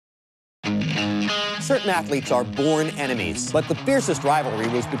certain athletes are born enemies, but the fiercest rivalry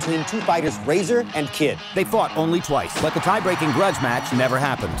was between two fighters, Razor and Kid. They fought only twice, but the tie-breaking grudge match never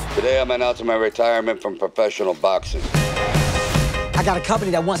happened. Today I'm announcing my retirement from professional boxing. I got a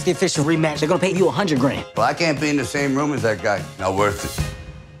company that wants the official rematch. They're gonna pay you $100 grand. Well, I can't be in the same room as that guy. Not worth it.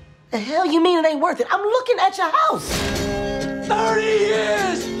 The hell you mean it ain't worth it? I'm looking at your house. 30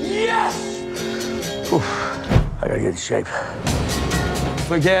 years! Yes! Oof. I gotta get in shape.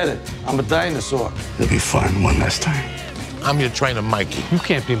 Forget it. I'm a dinosaur. It'll be fun one last time. I'm your trainer, Mikey. You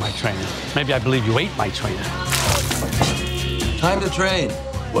can't be my trainer. Maybe I believe you ate my trainer. Time to train.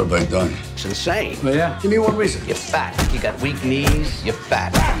 What have I done? It's insane. Oh, yeah? Give me one reason. You're fat. You got weak knees. You're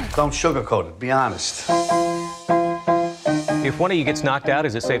fat. Don't sugarcoat it. Be honest. If one of you gets knocked out,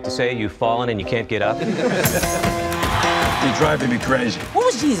 is it safe to say you've fallen and you can't get up? You're driving me crazy. What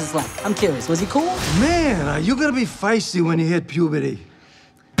was Jesus like? I'm curious. Was he cool? Man, are you gonna be feisty when you hit puberty?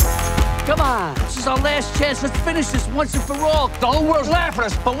 Come on. This is our last chance. Let's finish this once and for all. The whole world's laughing at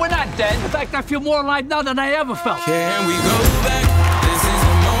us, but we're not dead. In fact, I feel more alive now than I ever felt. Can we go back? This is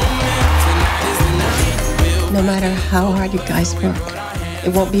the moment. Tonight is the night. No matter how hard you guys work,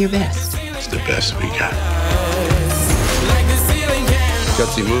 it won't be your best. It's the best we got.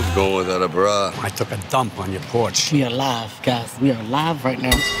 Gutsy move going without a bra. I took a dump on your porch. We are live, guys. We are live right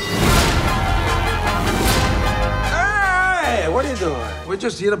now. Hey, what are you doing? We're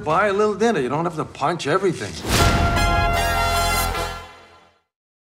just here to buy a little dinner. You don't have to punch everything.